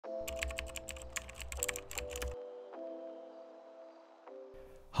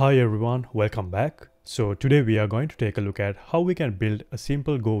Hi everyone, welcome back. So today we are going to take a look at how we can build a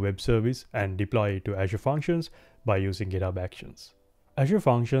simple Go web service and deploy it to Azure Functions by using GitHub Actions. Azure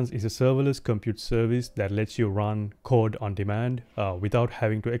Functions is a serverless compute service that lets you run code on demand without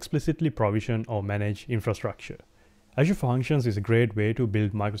having to explicitly provision or manage infrastructure. Azure Functions is a great way to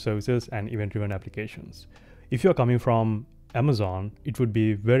build microservices and event-driven applications. If you're coming from Amazon, it would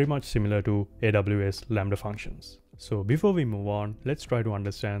be very much similar to AWS Lambda functions. So before we move on, let's try to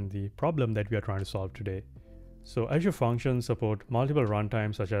understand the problem that we are trying to solve today. So Azure Functions support multiple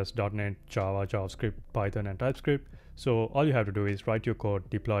runtimes such as .NET, Java, JavaScript, Python, and TypeScript. So all you have to do is write your code,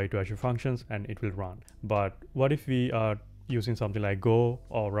 deploy it to Azure Functions, and it will run. But what if we are using something like Go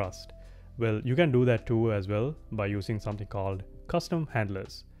or Rust? Well, you can do that too as well by using something called custom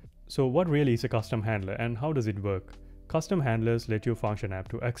handlers. So what really is a custom handler and how does it work? Custom handlers let your function app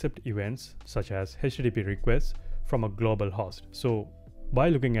to accept events such as HTTP requests from a global host. So by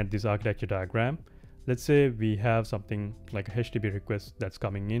looking at this architecture diagram, let's say we have something like a HTTP request that's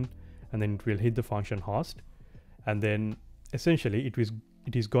coming in, and then it will hit the function host, and then essentially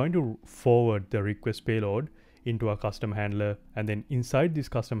it is going to forward the request payload into a custom handler, and then inside this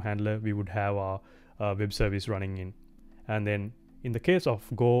custom handler we would have our web service running in. And then in the case of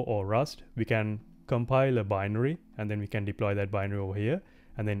Go or Rust, we can compile a binary and then we can deploy that binary over here,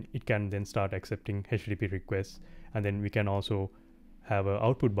 and then it can then start accepting HTTP requests. And then we can also have an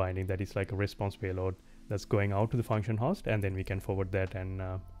output binding that is like a response payload that's going out to the function host, and then we can forward that and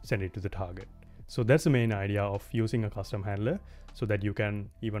send it to the target. So that's the main idea of using a custom handler, so that you can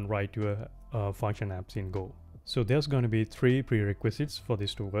even write your function apps in Go. So there's going to be 3 prerequisites for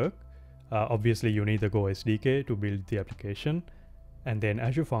this to work. Obviously you need the Go SDK to build the application, and then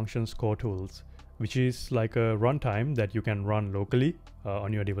Azure Functions core tools, which is like a runtime that you can run locally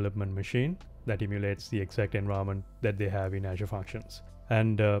on your development machine that emulates the exact environment that they have in Azure Functions.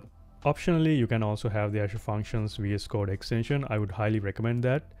 And optionally, you can also have the Azure Functions VS Code extension. I would highly recommend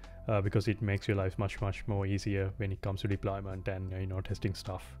that because it makes your life much more easier when it comes to deployment and testing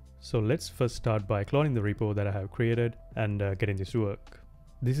stuff. So let's first start by cloning the repo that I have created and getting this to work.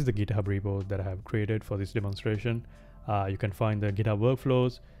 This is the GitHub repo that I have created for this demonstration. You can find the GitHub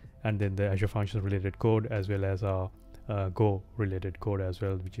Workflows and then the Azure Functions related code, as well as our Go related code as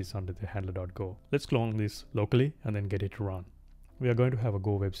well, which is under the handler.go. Let's clone this locally and then get it to run. We are going to have a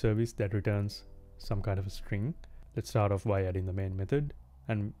Go web service that returns some kind of a string. Let's start off by adding the main method,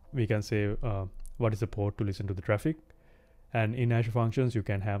 and we can say what is the port to listen to the traffic. And in Azure Functions, you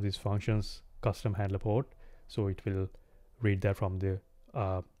can have this functions custom handler port, so it will read that from the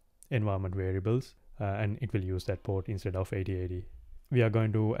environment variables and it will use that port instead of 8080. We are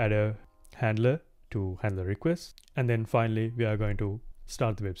going to add a handler to handle requests, and then finally we are going to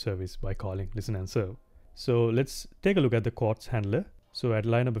start the web service by calling listen and serve. So let's take a look at the quotes handler. So at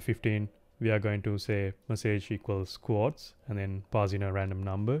line number 15 we are going to say message equals quotes and then pass in a random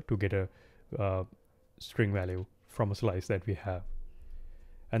number to get a string value from a slice that we have.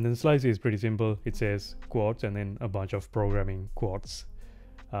 And then slice is pretty simple. It says quotes and then a bunch of programming quotes.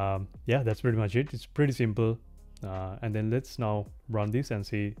 Yeah, that's pretty much it. It's pretty simple. And then let's now run this and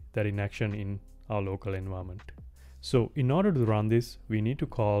see that in action in our local environment. So in order to run this, we need to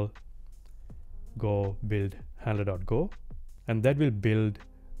call go build handler.go, and that will build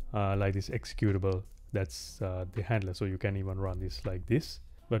like this executable that's the handler. So you can even run this like this,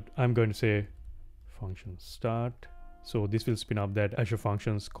 but I'm going to say function start. So this will spin up that Azure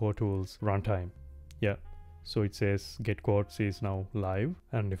Functions core tools runtime. Yeah, so it says get quotes is now live,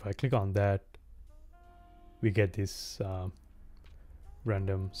 and if I click on that, we get this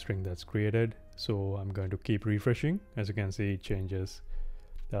random string that's created. So I'm going to keep refreshing. As you can see, it changes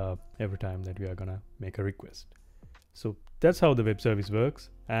every time that we are gonna make a request. So that's how the web service works.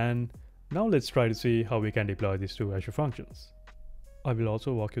 And now let's try to see how we can deploy this to Azure Functions. I will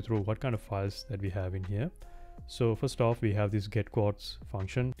also walk you through what kind of files that we have in here. So first off, we have this get quotes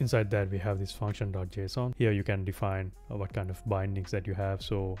function. Inside that we have this function.json. Here you can define what kind of bindings that you have.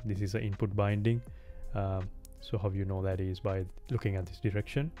 So this is an input binding. So how you know that is by looking at this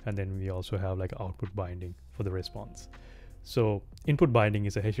direction, and then we also have like output binding for the response. So input binding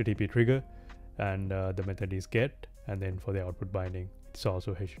is a HTTP trigger, and the method is get, and then for the output binding it's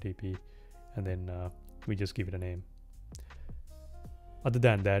also HTTP, and then we just give it a name. Other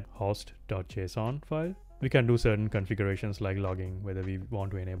than that, host.json file, we can do certain configurations like logging, whether we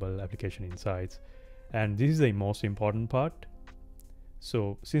want to enable application insights, and this is the most important part.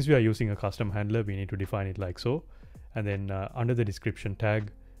 So since we are using a custom handler, we need to define it like so. And then under the description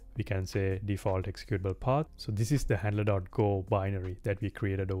tag, we can say default executable path. So this is the handler.go binary that we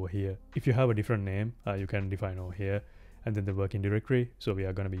created over here. If you have a different name, you can define over here. and then the working directory. So we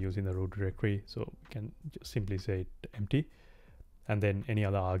are going to be using the root directory. So we can just simply say it empty, and then any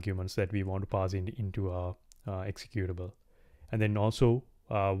other arguments that we want to pass into our executable. And then also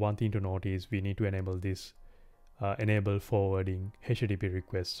one thing to note is we need to enable this enable forwarding HTTP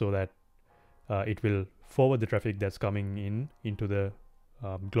requests, so that it will forward the traffic that's coming into the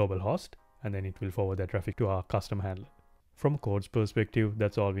global host, and then it will forward that traffic to our custom handler. From a code's perspective,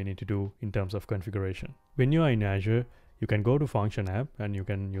 that's all we need to do in terms of configuration. When you are in Azure, you can go to Function app and you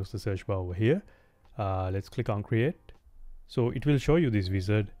can use the search bar over here. Let's click on create. So it will show you this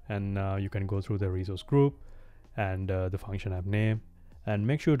wizard, and you can go through the resource group and the function app name, and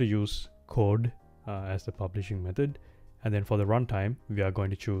make sure to use code as the publishing method. And then for the runtime, we are going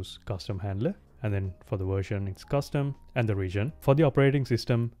to choose custom handler, and then for the version it's custom, and the region. For the operating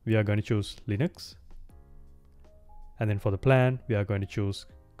system, we are going to choose Linux, and then for the plan, we are going to choose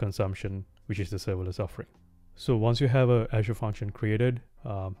consumption, which is the serverless offering. So once you have a Azure function created,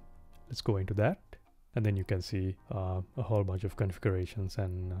 let's go into that, and then you can see a whole bunch of configurations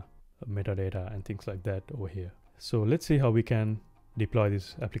and metadata and things like that over here. So let's see how we can deploy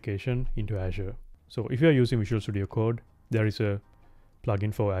this application into Azure. So if you are using Visual Studio Code, there is a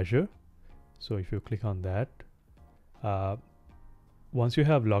plugin for Azure. So if you click on that, once you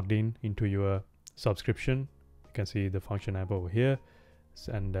have logged into your subscription, you can see the function app over here,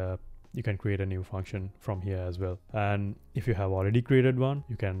 and you can create a new function from here as well. And if you have already created one,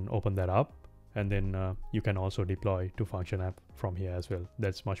 you can open that up, and then you can also deploy to function app from here as well.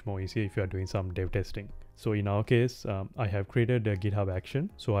 That's much more easy if you are doing some dev testing. So in our case, I have created a GitHub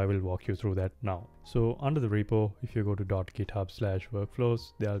action, so I will walk you through that now. So under the repo, if you go to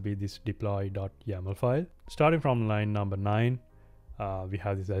 .github/workflows, there'll be this deploy.yaml file. Starting from line number 9, we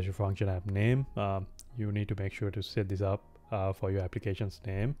have this Azure function app name. You need to make sure to set this up for your application's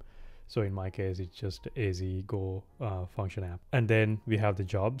name. So in my case, it's just AZ Go function app. And then we have the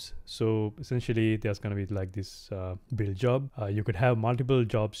jobs. So essentially there's going to be like this build job. You could have multiple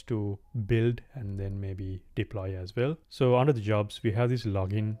jobs to build and then maybe deploy as well. So under the jobs, we have this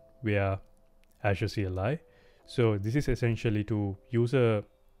login via Azure CLI. So this is essentially to use a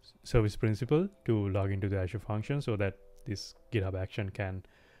service principal to log into the Azure function, so that this GitHub action can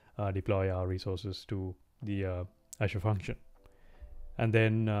deploy our resources to the Azure function. And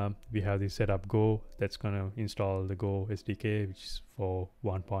then we have the setup Go that's going to install the Go SDK, which is for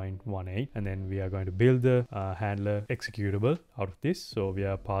 1.18. And then we are going to build the handler executable out of this. So we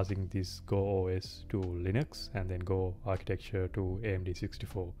are passing this Go OS to Linux, and then Go architecture to AMD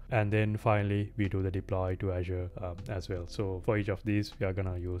 64. And then finally, we do the deploy to Azure as well. So for each of these, we are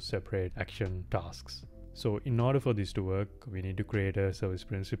going to use separate action tasks. So in order for this to work, we need to create a service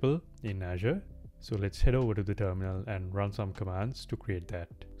principal in Azure. So let's head over to the terminal and run some commands to create that.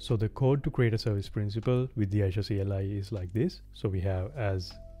 So the code to create a service principal with the Azure CLI is like this. So we have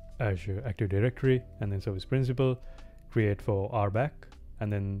as Azure Active Directory, and then service principal, create for RBAC,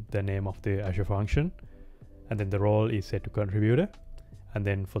 and then the name of the Azure function, and then the role is set to contributor. And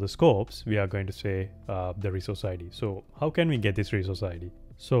then for the scopes, we are going to say the resource ID. So how can we get this resource ID?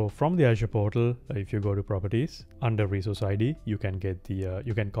 So from the Azure portal, if you go to properties, under resource ID, you can get the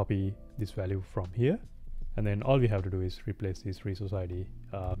you can copy this value from here, and then all we have to do is replace this resource ID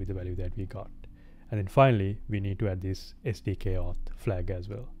with the value that we got. And then finally, we need to add this SDK auth flag as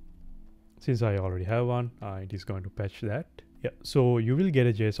well. Since I already have one, it is going to patch that. Yeah, so you will get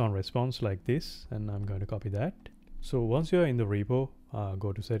a JSON response like this, and I'm going to copy that. So once you're in the repo,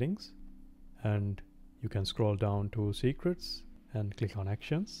 go to settings, and you can scroll down to secrets and click on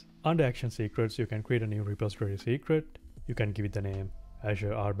actions. Under action secrets, you can create a new repository secret. You can give it the name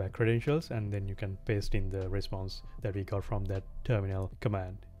Azure RBAC credentials, and then you can paste in the response that we got from that terminal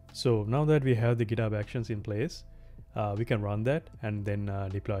command. So now that we have the GitHub Actions in place, we can run that and then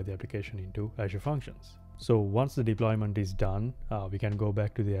deploy the application into Azure Functions. So once the deployment is done, we can go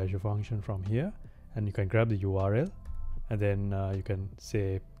back to the Azure function from here, and you can grab the URL, and then you can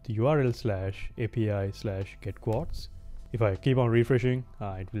say the URL /API/getQuotes. If I keep on refreshing,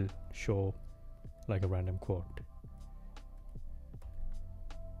 it will show like a random quote.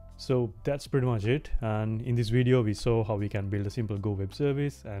 So that's pretty much it. And in this video, we saw how we can build a simple Go web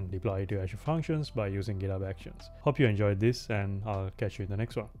service and deploy it to Azure Functions by using GitHub Actions. Hope you enjoyed this, and I'll catch you in the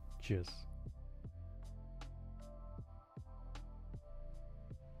next one. Cheers.